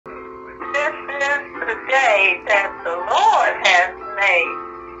day that the Lord has made.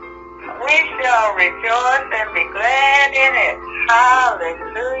 We shall rejoice and be glad in it.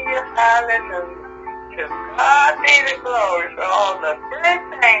 Hallelujah, hallelujah. To God be the glory for all the good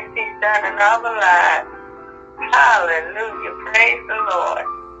things He's done in our lives. Hallelujah, praise the Lord.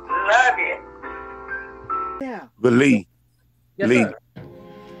 Love you. Yeah. But Lee, Yes, Lee, sir.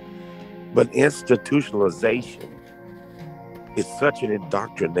 but institutionalization is such an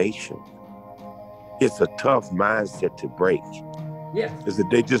indoctrination. It's a tough mindset to break. Yes. Is that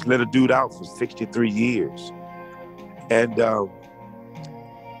they just let a dude out for 63 years. And the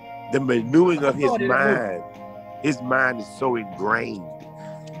renewing of his mind is so ingrained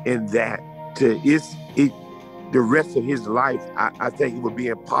in that the rest of his life, I think it would be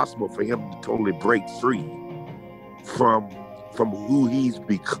impossible for him to totally break free from who he's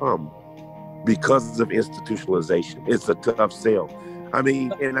become because of institutionalization. It's a tough sell. I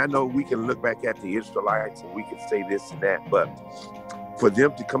mean, and I know we can look back at the Israelites and we can say this and that, but for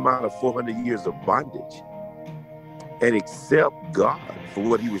them to come out of 400 years of bondage and accept God for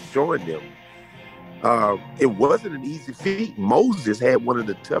what He was showing them, it wasn't an easy feat. Moses had one of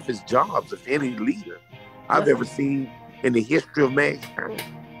the toughest jobs of any leader I've ever seen in the history of mankind.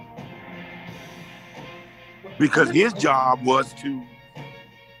 Because his job was to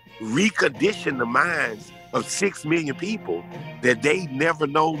recondition the minds of 6 million people that they never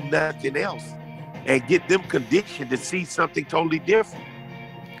know nothing else and get them conditioned to see something totally different.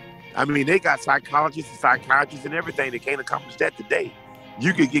 I mean, they got psychologists and psychiatrists and everything. They can't accomplish that today.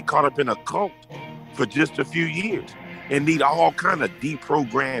 You could get caught up in a cult for just a few years and need all kind of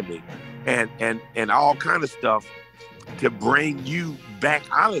deprogramming and all kind of stuff to bring you back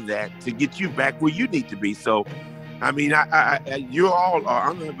out of that, to get you back where you need to be. So, I mean, you're all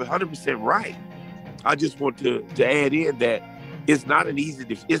 100% right. I just want to add in that it's not an easy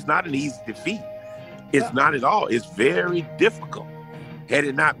defeat. It's not at all. It's very difficult. Had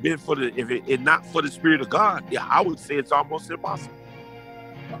it not been for not for the Spirit of God, yeah, I would say it's almost impossible.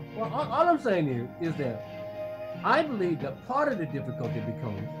 Well, all I'm saying is that I believe that part of the difficulty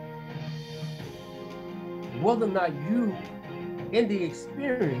becomes whether or not you, in the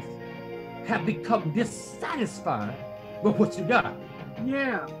experience, have become dissatisfied with what you got.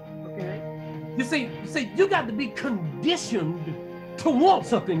 Yeah. Okay. You see, you got to be conditioned to want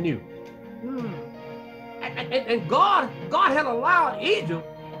something new. And God had allowed Egypt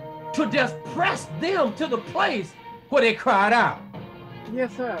to just press them to the place where they cried out.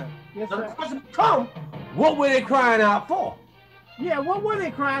 Yes, sir. Yes, Now, sir. the question becomes, what were they crying out for? Yeah, what were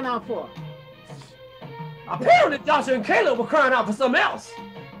they crying out for? Apparently, Joshua and Caleb were crying out for something else.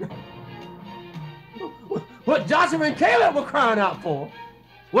 What Joshua and Caleb were crying out for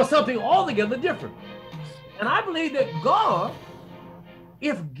was something altogether different. And I believe that God,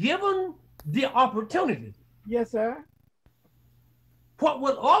 if given the opportunity, yes, sir, what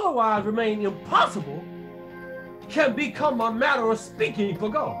would otherwise remain impossible can become a matter of speaking for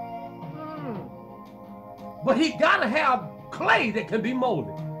God. But He gotta have clay that can be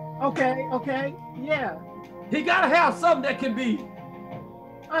molded. Okay, yeah. He gotta have something that can be.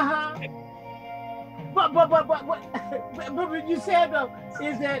 But what you said though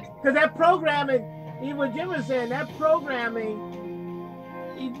is that because that programming, even what Jim was saying, that programming,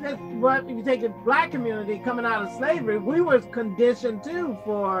 if you take the Black community coming out of slavery, we were conditioned too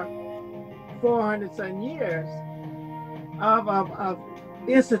for 400 some years of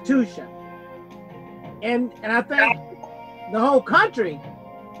institution, and I think the whole country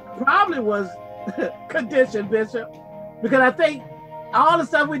probably was conditioned, Bishop, because I think all the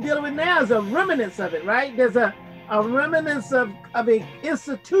stuff we're dealing with now is a remnants of it, right? There's a remnants of an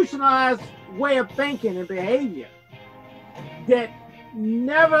institutionalized way of thinking and behavior that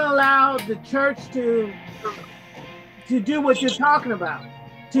never allowed the church to do what you're talking about,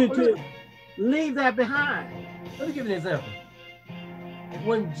 to leave that behind. Let me give you an example.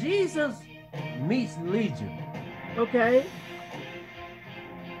 When Jesus meets Legion, okay,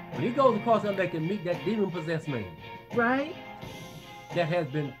 when He goes across that lake and meet that demon-possessed man, right, that has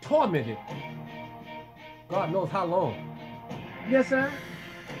been tormented, God knows how long. Yes, sir.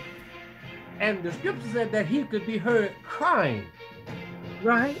 And the scripture said that he could be heard crying.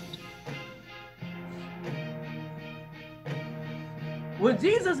 Right. When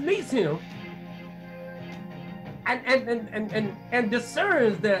Jesus meets him and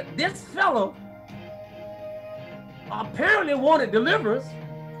discerns that this fellow apparently wanted deliverance.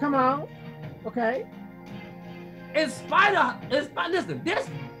 Come on. Okay. Listen,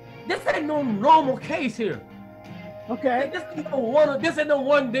 this ain't no normal case here. Okay. This ain't no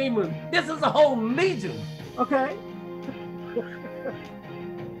one demon. This is a whole legion. Okay.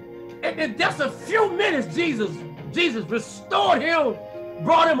 And in just a few minutes, Jesus restored him,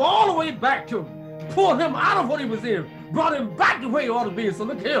 brought him all the way back to him, pulled him out of what he was in, brought him back to where he ought to be. And so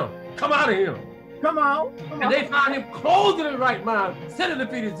look here, come out of here. Come on. And they found him clothed in his right mind, sitting at the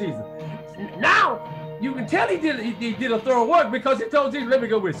feet of Jesus. Now, you can tell he did a thorough work because he told Jesus, let me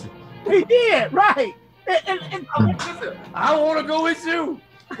go with you. He did, right. Listen, I don't want to go with you.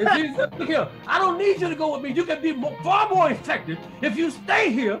 And Jesus said, look here, I don't need you to go with me. You can be far more effective if you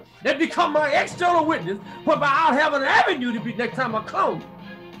stay here and become my external witness, whereby I'll have an avenue to be next time I come.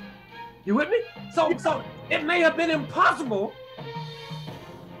 You with me? So it may have been impossible,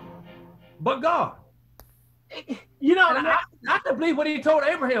 but God. You know, and I can believe what he told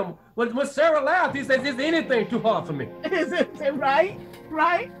Abraham. When Sarah laughed, he says, is anything too hard for me? Is it right?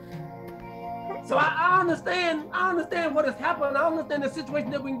 Right? So I understand what has happened. I understand the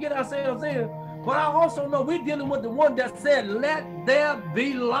situation that we can get ourselves in. But I also know we're dealing with the one that said, let there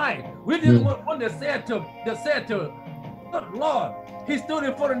be light. We're dealing with one that said to good Lord, he stood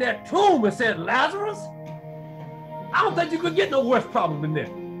in front of that tomb and said, Lazarus? I don't think you could get no worse problem than that.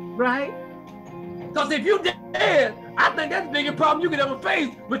 Right? Because if you're dead, I think that's the biggest problem you could ever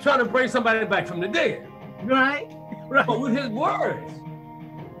face with trying to bring somebody back from the dead. Right? Right. But with his words,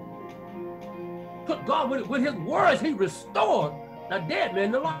 God, with his words, he restored the dead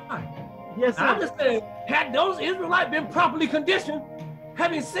man to life. Yes, sir. I understand, had those Israelites been properly conditioned,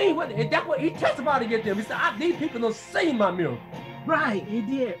 having seen that's what he testified against them. He said, these people don't see my miracle. Right, he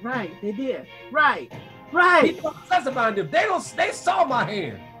did. Right, they did. Right, right. He testified them. They saw my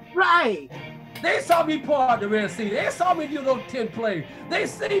hand. Right. They saw me pour out the Red Sea. They saw me do those 10 plagues. They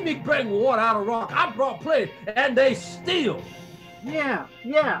see me bring water out of rock. I brought plagues, and they still. Yeah.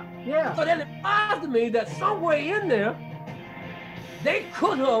 So that implies to me that somewhere in there, they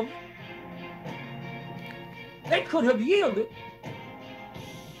could have yielded.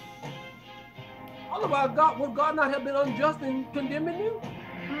 Otherwise, would God not have been unjust in condemning you?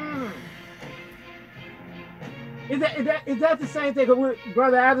 Is that the same thing?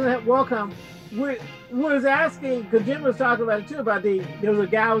 Brother Adam, welcome. We was asking, because Jim was talking about it too, about there was a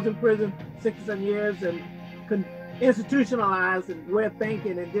guy who was in prison 67 years and institutionalized and way of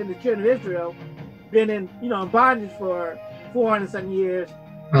thinking, and then the children of Israel been in bondage for 400-some years,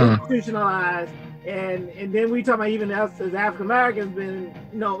 institutionalized, and then we talk about even us as African Americans been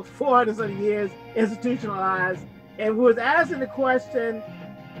 400-some years institutionalized, and we was asking the question,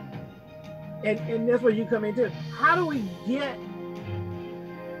 and that's where you come into it. How do we get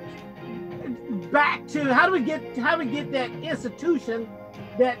back to how do we get that institution,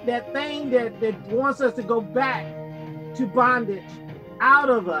 that thing that wants us to go back to bondage out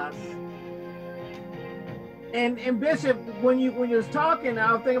of us? And Bishop, when you was talking,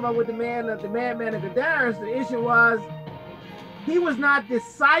 I was thinking about with the madman of Gadara. The issue was he was not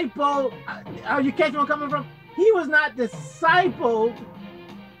discipled. Are you catching where I'm coming from? He was not discipled.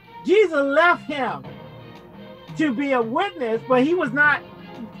 Jesus left him to be a witness, but he was not.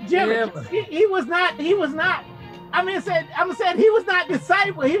 Jimmy, he was not. I mean, I'm saying he was not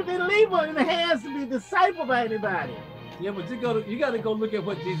discipled. He didn't leave him in the hands to be discipled by anybody. Yeah, but you got to go look at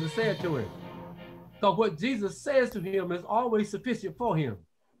what Jesus said to him. Because what Jesus says to him is always sufficient for him.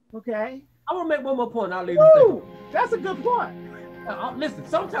 Okay. I want to make one more point. I'll leave it. That's a good point. Listen,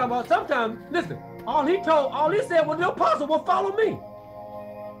 sometimes, listen. All he said was the apostle will follow me.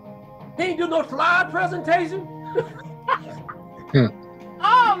 He ain't do no slide presentation.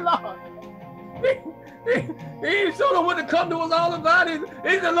 Oh Lord. He ain't showed them what the company was all about. He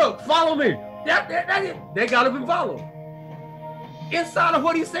said, look, follow me. They got to be followed. Inside of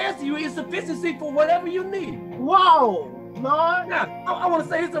what he says to you is sufficiency for whatever you need. Whoa, Lord. Now, I want to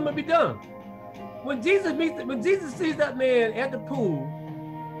say something to be done. When Jesus sees that man at the pool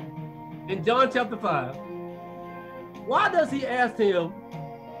in John chapter 5, why does he ask him,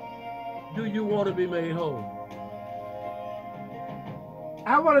 do you want to be made whole?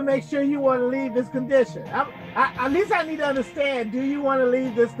 I want to make sure you want to leave this condition. At least I need to understand, do you want to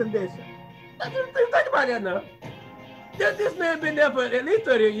leave this condition? Think about that now. This man been there for at least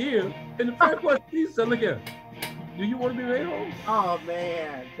 38 years. And the first question he said, look here, do you want to be made whole? Oh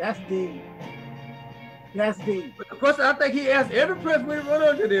man, that's deep. That's deep. But the question I think he asked every person when he run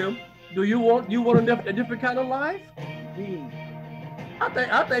into them, do you want a different kind of life? Deep.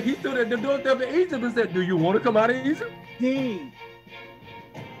 I think he stood at the door of Egypt and said, do you want to come out of Egypt? Deep.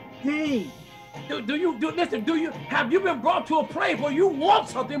 Have you been brought to a place where you want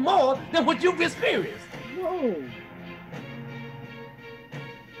something more than what you've experienced? Whoa.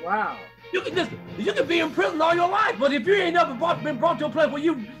 Wow. You can be in prison all your life, but if you ain't never been brought to a place where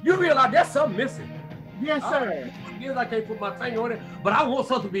you realize there's something missing. Yes, sir. Yes, I can't put my finger on it, but I want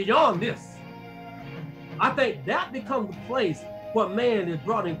something beyond this. I think that becomes the place where man is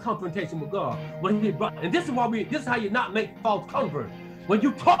brought in confrontation with God. When he brought, and this is why this is how you not make false converts. When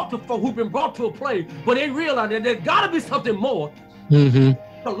you talk to folks who've been brought to a place, but they realize that there's got to be something more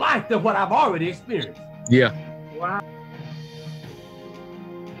to life than what I've already experienced. Yeah. Wow.